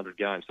gets to the 100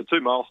 games. So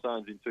 2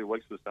 milestones in 2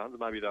 weeks for the Suns,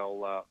 and maybe they'll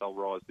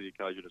rise to the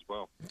occasion as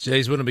well.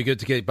 Geez, wouldn't it be good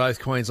to get both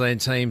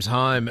Queensland teams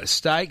home?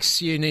 Stakes,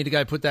 you need to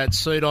go put that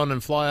suit on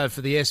and fly over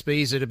for the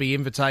ESPYs. It'll be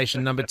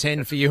invitation number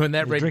 10 for you in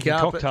that red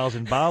carpet. Cocktails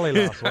in Bali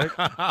last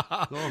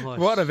week.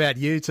 What about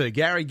you two?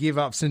 Gary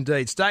give-ups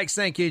indeed. Stakes,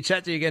 thank you.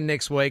 Chat to you again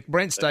next week.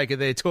 Brent Staker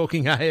there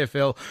talking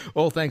AFL.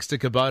 All thanks to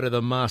Kubota,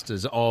 the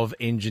Masters of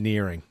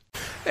Engineering.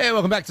 Yeah,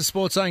 welcome back to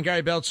Sports Zone.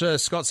 Gary Belcher,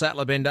 Scott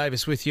Sattler, Ben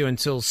Davis with you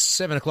until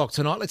 7 o'clock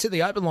tonight. Let's hit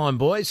the open line,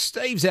 boys.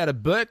 Steve's out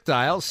of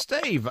Birkdale.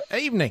 Steve,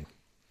 evening.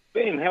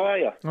 Ben, how are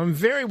you? I'm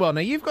very well.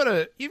 Now, you've got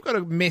a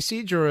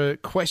message or a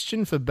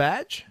question for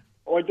Badge?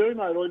 I do,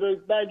 mate. I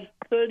do. Badge,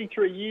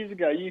 33 years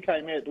ago, you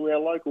came out to our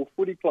local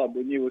footy club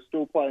when you were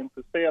still playing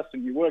for South,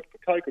 and you worked for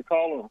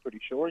Coca-Cola, I'm pretty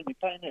sure, and you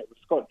came out with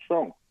Scott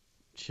Strong.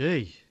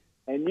 Gee.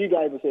 And you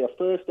gave us our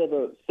first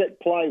ever set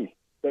play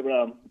that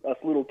us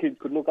little kids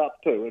could look up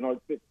to.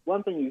 And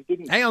one thing you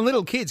didn't... Hang on,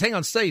 little kids. Hang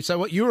on, Steve. So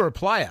what? You were a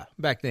player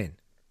back then?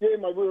 Yeah,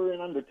 mate, we were in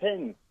under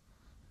 10.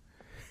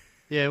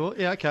 Yeah, well,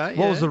 yeah, okay.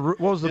 What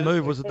was the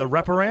move? Was it the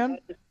wraparound?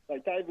 They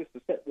gave us the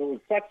set. It was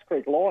Flats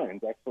Creek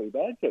Lions, actually,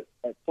 Badge,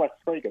 at Flats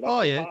Creek.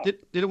 Oh, yeah. Did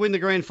it win the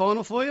grand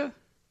final for you?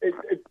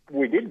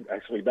 We did,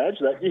 actually, Badge,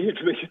 that year,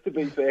 to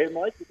be fair,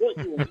 mate.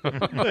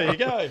 There you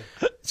go.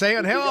 So hang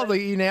on, how old are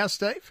you now,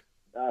 Steve?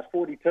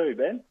 42,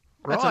 Ben.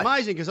 That's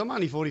amazing, because I'm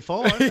only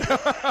 45.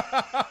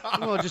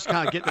 I just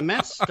can't get the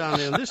maths done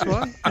on this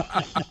one.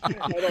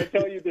 And I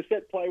tell you, the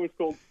set play was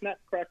called Snap,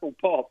 Crackle,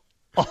 Pop.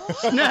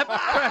 Snap,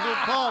 Crackle,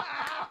 Pop.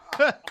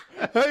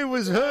 Who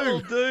was who? That'll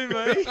do,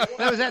 me.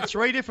 Was that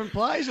 3 different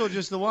plays or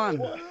just the one?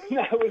 No,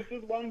 it was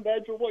just one,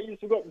 Badge. What you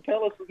forgot to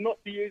tell us was not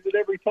to use it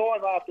every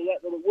time after that.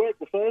 But it worked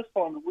the first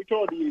time. We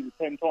tried to use it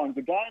 10 times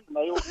a game, and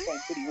they all became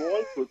pretty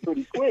wise, but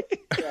pretty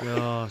quick.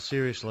 Oh,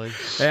 seriously.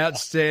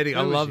 Outstanding.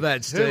 I love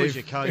that, Steve. Who was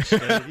your coach,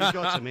 Steve? You've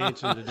got some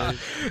answering to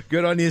do.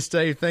 Good on you,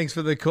 Steve. Thanks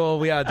for the call.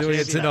 We are doing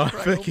it tonight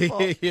for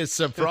Kia.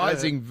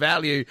 Surprising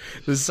value.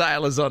 The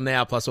sale is on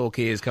now, plus all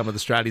Kias come with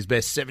Australia's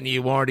best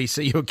 7-year warranty.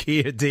 See your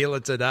Kia dealer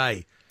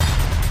today.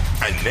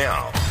 And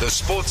now, the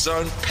Sports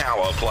Zone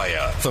Power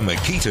Player for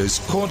Makita's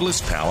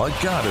Cordless Power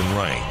Garden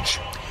Range.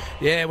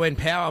 Yeah, when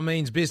power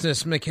means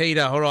business,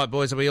 Makita. All right,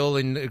 boys, are we all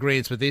in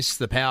agreement with this?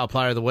 The power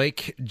player of the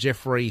week,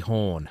 Jeffrey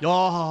Horn.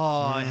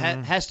 Oh,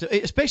 has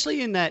to,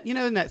 especially in that,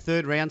 in that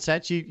third round,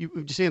 Sats,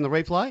 you see in the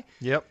replay?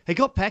 Yep. He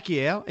got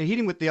Pacquiao and hit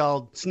him with the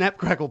old snap,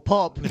 crackle,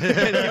 pop. And he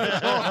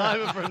was all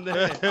over from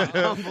there.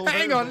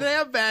 Hang on,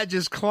 now Badge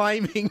is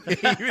claiming he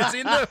was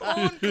in the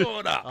Horn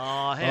corner.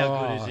 Oh,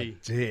 how good is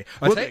he? Dear.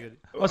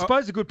 I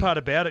suppose the good part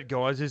about it,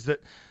 guys, is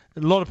that a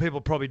lot of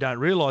people probably don't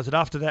realise that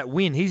after that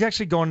win, he's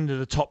actually gone into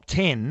the top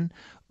 10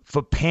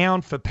 for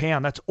pound.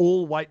 That's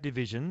all weight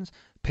divisions,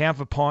 pound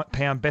for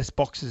pound, best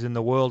boxers in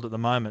the world at the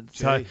moment. Gee.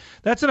 So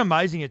that's an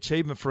amazing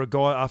achievement for a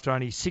guy after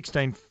only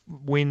 16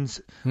 wins,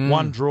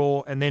 one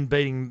draw, and then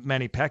beating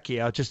Manny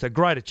Pacquiao. Just a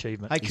great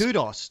achievement. Hey,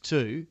 kudos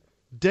to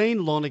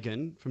Dean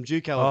Lonergan from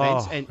Juco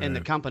Events and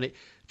the company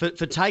for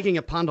taking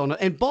a punt on it.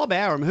 And Bob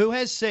Arum, who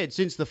has said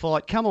since the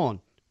fight, come on,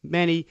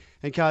 Manny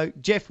and co,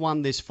 Jeff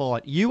won this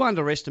fight. You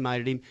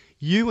underestimated him.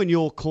 You and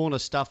your corner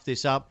stuffed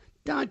this up.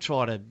 Don't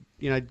try to,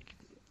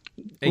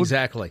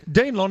 Exactly.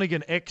 Dean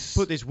Lonergan,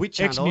 put this witch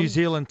hunt ex-New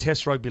Zealand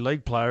Test Rugby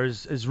League player,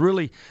 has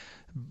really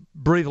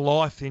breathed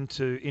life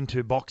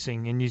into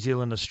boxing in New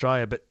Zealand,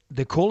 Australia. But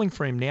they're calling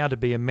for him now to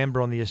be a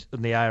member on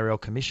the ARL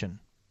Commission.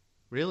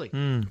 Really?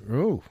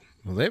 Ooh.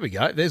 Well, there we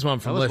go. There's one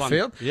from left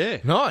field. Yeah.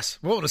 Nice.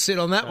 Well to sit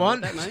on that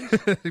one. What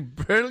that means.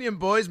 Brilliant,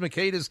 boys.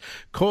 Makita's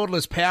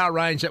cordless power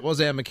range. That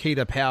was our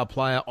Makita Power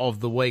Player of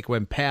the Week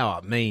when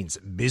power means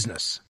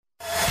business.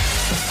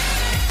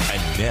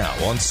 And now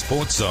on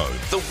Sports Zone,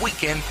 the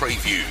weekend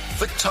preview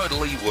for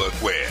Totally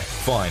Workwear.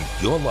 Find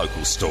your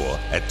local store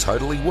at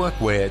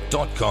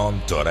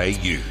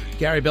totallyworkwear.com.au.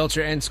 Gary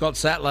Belcher and Scott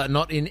Sattler,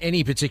 not in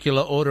any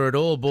particular order at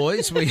all,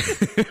 boys. We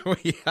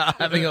are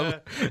having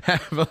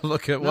have a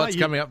look at what's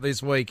coming up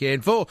this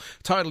weekend. For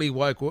Totally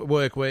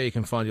Workwear, you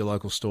can find your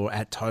local store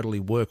at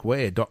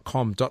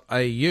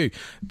totallyworkwear.com.au.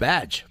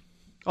 Badge.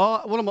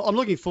 Oh, well, I'm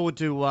looking forward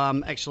to,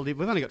 actually,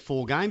 we've only got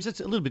 4 games. It's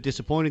a little bit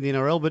disappointing in the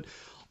NRL, but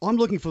I'm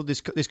looking for this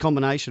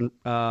combination,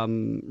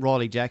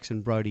 Riley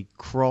Jackson, Brodie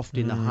Croft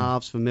in the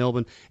halves for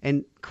Melbourne,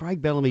 and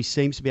Craig Bellamy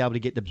seems to be able to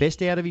get the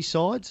best out of his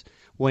sides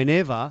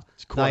whenever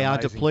they are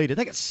depleted.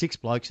 They got 6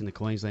 blokes in the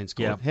Queensland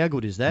squad. Yeah. How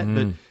good is that?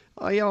 But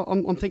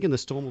I'm thinking the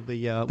Storm will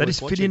be they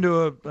just fit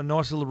into a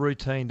nice little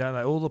routine, don't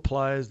they? All the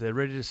players, they're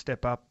ready to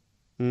step up.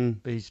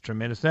 He's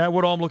tremendous. Now,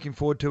 what I'm looking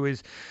forward to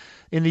is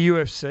in the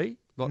UFC.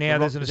 Now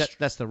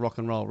that's the rock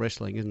and roll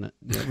wrestling, isn't it?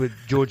 Yeah, with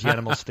George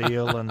Animal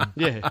Steel and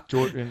Hulk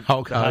Hogan,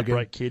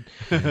 Heartbreak Kid.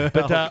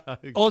 But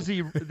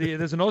Aussie,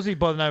 there's an Aussie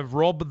by the name of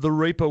Rob the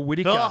Reaper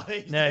Whittaker. Oh,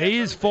 now he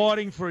is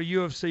fighting for a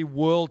UFC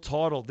world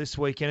title this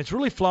weekend. It's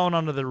really flown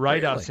under the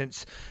radar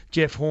since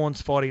Jeff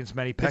Horn's fight against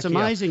Manny Pacquiao. It's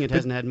amazing it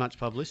hasn't had much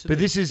publicity. But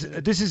this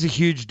is a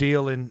huge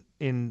deal in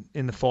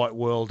the fight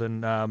world,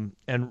 and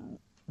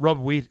Rob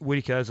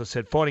Whittaker, as I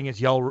said, fighting against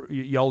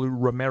Yoel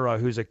Romero,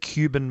 who's a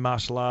Cuban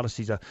martial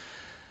artist.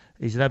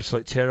 He's an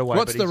absolute tearaway.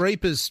 What's the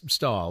Reaper's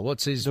style?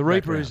 What's his The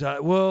Reaper is,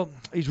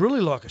 he's really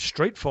like a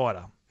street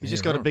fighter. He's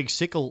just got a big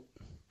sickle.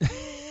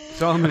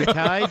 Throw him in a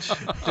cage,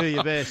 do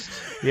your best.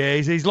 Yeah,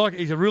 he's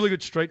a really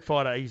good street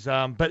fighter.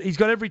 But he's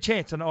got every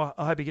chance, and I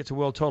hope he gets a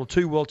world title.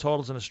 2 world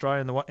titles in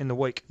Australia in the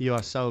week. You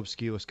are so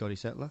obscure, Scotty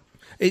Sattler.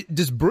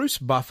 Does Bruce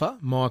Buffer,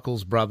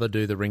 Michael's brother,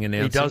 do the ring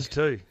announcing? He does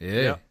too.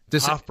 Yeah.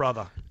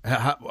 Half-brother.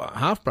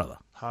 Half-brother?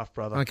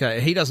 Half-brother.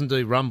 Okay, he doesn't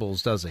do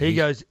rumbles, does he? He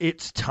goes,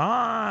 it's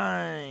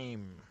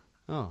time.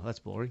 Oh, that's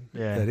boring.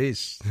 Yeah, that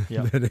is.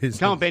 Yep. That is.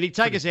 Come on, Benny,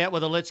 take us out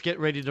with a let's get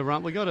ready to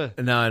run. We got to.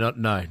 No.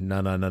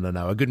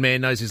 A good man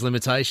knows his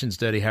limitations.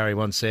 Dirty Harry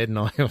once said, and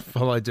I'll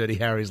follow Dirty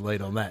Harry's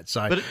lead on that.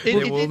 So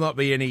there will not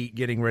be any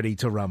getting ready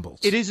to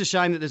rumbles. It is a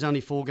shame that there's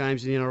only 4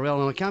 games in the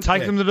NRL, and I can't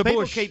take them to the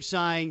People bush. keep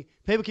saying,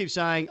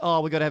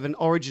 oh, we've got to have an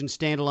Origin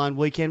standalone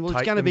weekend. Well,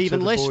 it's going to be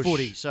even less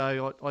footy.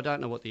 So I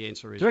don't know what the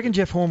answer is. Do you reckon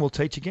Jeff Horn will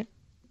teach again?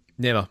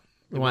 Never.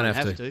 He won't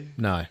have to.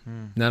 No.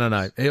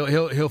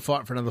 He'll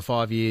fight for another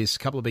 5 years, a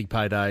couple of big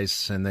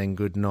paydays, and then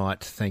good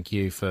night. Thank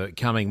you for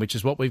coming, which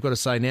is what we've got to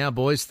say now,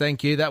 boys.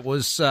 Thank you. That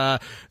was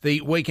the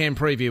weekend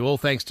preview. All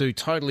thanks to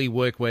Totally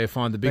Workwear.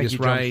 Find the biggest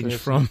range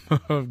from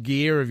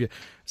gear of your.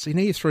 See,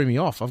 now you threw me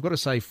off. I've got to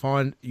say,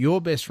 find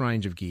your best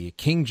range of gear.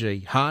 King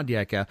G,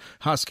 Hardyacker,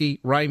 Husky,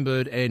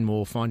 Rainbird and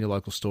more. Find your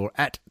local store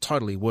at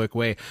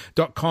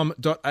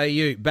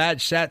totallyworkwear.com.au.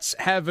 Badge Sats,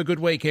 have a good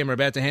weekend. We're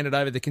about to hand it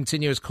over to the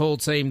continuous call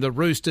team, the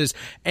Roosters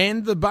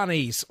and the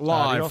Bunnies,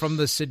 live from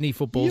the Sydney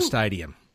Football Stadium.